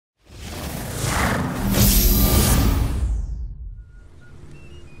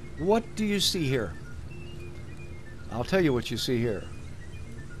What do you see here? I'll tell you what you see here.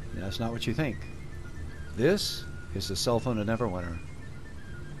 That's not what you think. This is the cell phone of Neverwinter.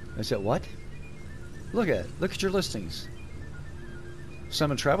 I said, what? Look at your listings.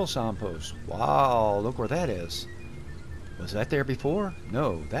 Summon Travel Signpost. Wow, look where that is. Was that there before?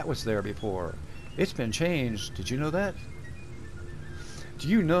 No, that was there before. It's been changed. Did you know that? Do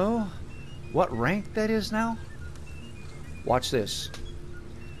you know what rank that is now? Watch this.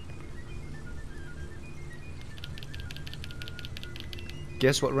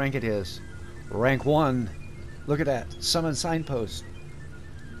 Guess what rank it is? Rank 1. Look at that. Summon Signpost.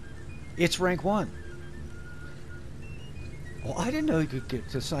 It's rank 1. Well, I didn't know you could get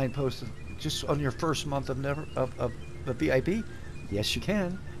to Signpost just on your first month of the VIP. Yes, you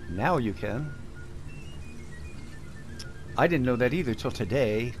can. Now you can. I didn't know that either till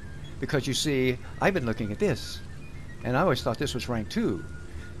today, because you see, I've been looking at this, and I always thought this was rank 2.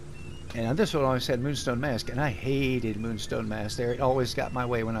 And this one always had Moonstone Mask, and I hated Moonstone Mask there. It always got my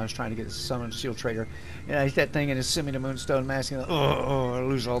way when I was trying to get the Summon Shield Trader. And I hit that thing and it sent me to Moonstone Mask, and I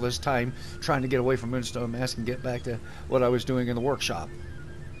lose all this time trying to get away from Moonstone Mask and get back to what I was doing in the workshop.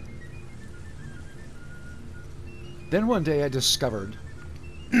 Then one day I discovered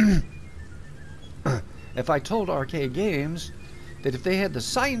if I told Arcade Games that if they had the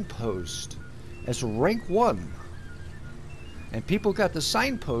Signpost as rank 1, and people got the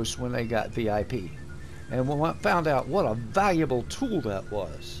Signpost when they got VIP, and found out what a valuable tool that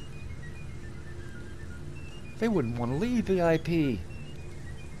was, they wouldn't want to leave VIP.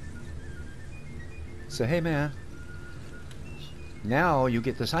 So, hey man, now you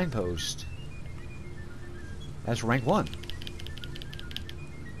get the Signpost as rank 1.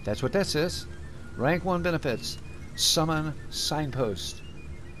 That's what that says. Rank 1 benefits. Summon Signpost.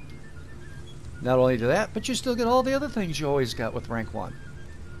 Not only do that, but you still get all the other things you always got with rank 1.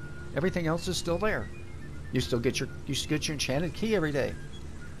 Everything else is still there. You still get your enchanted key every day.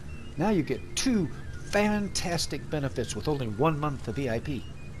 Now you get 2 fantastic benefits with only 1 month of VIP.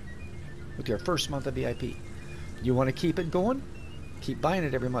 With your first month of VIP. You want to keep it going? Keep buying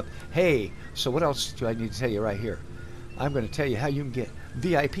it every month. Hey, so what else do I need to tell you right here? I'm going to tell you how you can get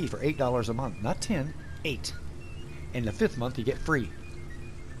VIP for $8 a month. Not 10, 8. And the 5th month you get free.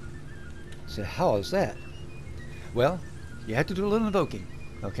 So how is that? Well, you have to do a little invoking,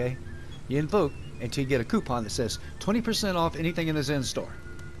 okay? You invoke until you get a coupon that says 20% off anything in the Zen store.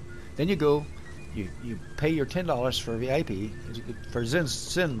 Then you go, you pay your $10 for VIP, for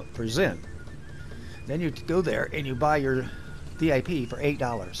Zen. Then you go there and you buy your VIP for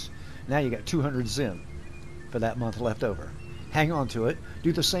 $8. Now you got 200 Zen for that month left over. Hang on to it.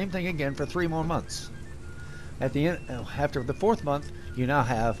 Do the same thing again for 3 more months. At the end, after the 4th month, you now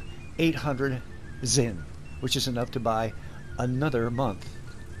have 800 Zen, which is enough to buy another month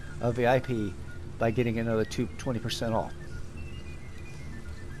of VIP by getting another 20% off.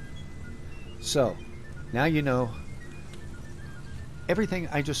 So, now you know everything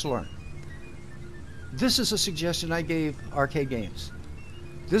I just learned. This is a suggestion I gave Arcade Games.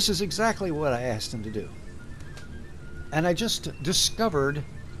 This is exactly what I asked them to do. And I just discovered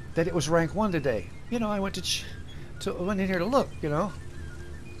that it was rank 1 today. You know, I went went in here to look, you know.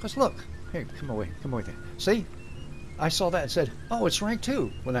 Let's look. Here, come away there. See? I saw that and said, oh, it's rank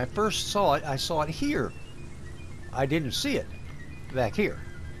 2. When I first saw it, I saw it here. I didn't see it back here.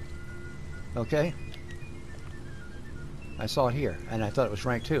 Okay? I saw it here, and I thought it was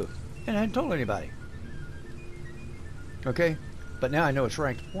rank 2. And I hadn't told anybody. Okay? But now I know it's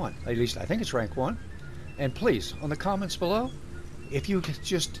ranked 1. At least I think it's rank 1. And please, on the comments below, if you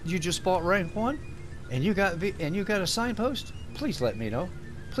just bought rank 1 and you got a Signpost, please let me know.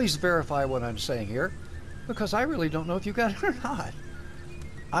 Please verify what I'm saying here, because I really don't know if you got it or not.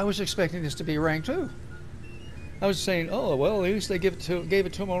 I was expecting this to be rank 2. I was saying, oh well, at least they gave it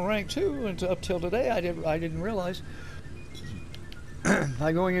to him on rank 2, and up till today I didn't realize.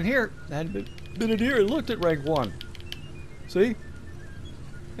 By going in here, I had been in here and looked at rank 1. See?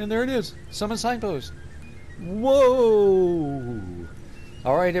 And there it is. Summon Signpost. Whoa!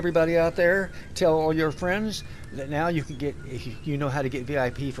 Alright, everybody out there, tell all your friends that now you can get, you know how to get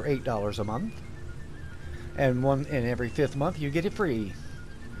VIP for $8 a month. And every 5th month you get it free.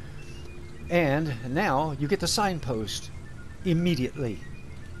 And now you get the Signpost immediately.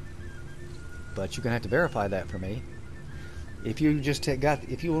 But you're going to have to verify that for me. If you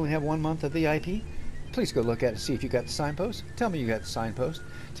if you only have 1 month of VIP, please go look at it and see if you got the Signpost. Tell me you got the Signpost.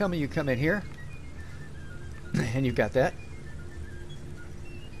 Tell me you come in here and you've got that.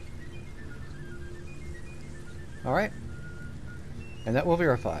 Alright? And that will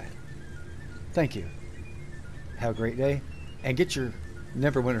verify. Thank you. Have a great day. And get your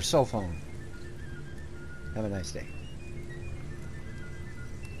Neverwinter cell phone. Have a nice day.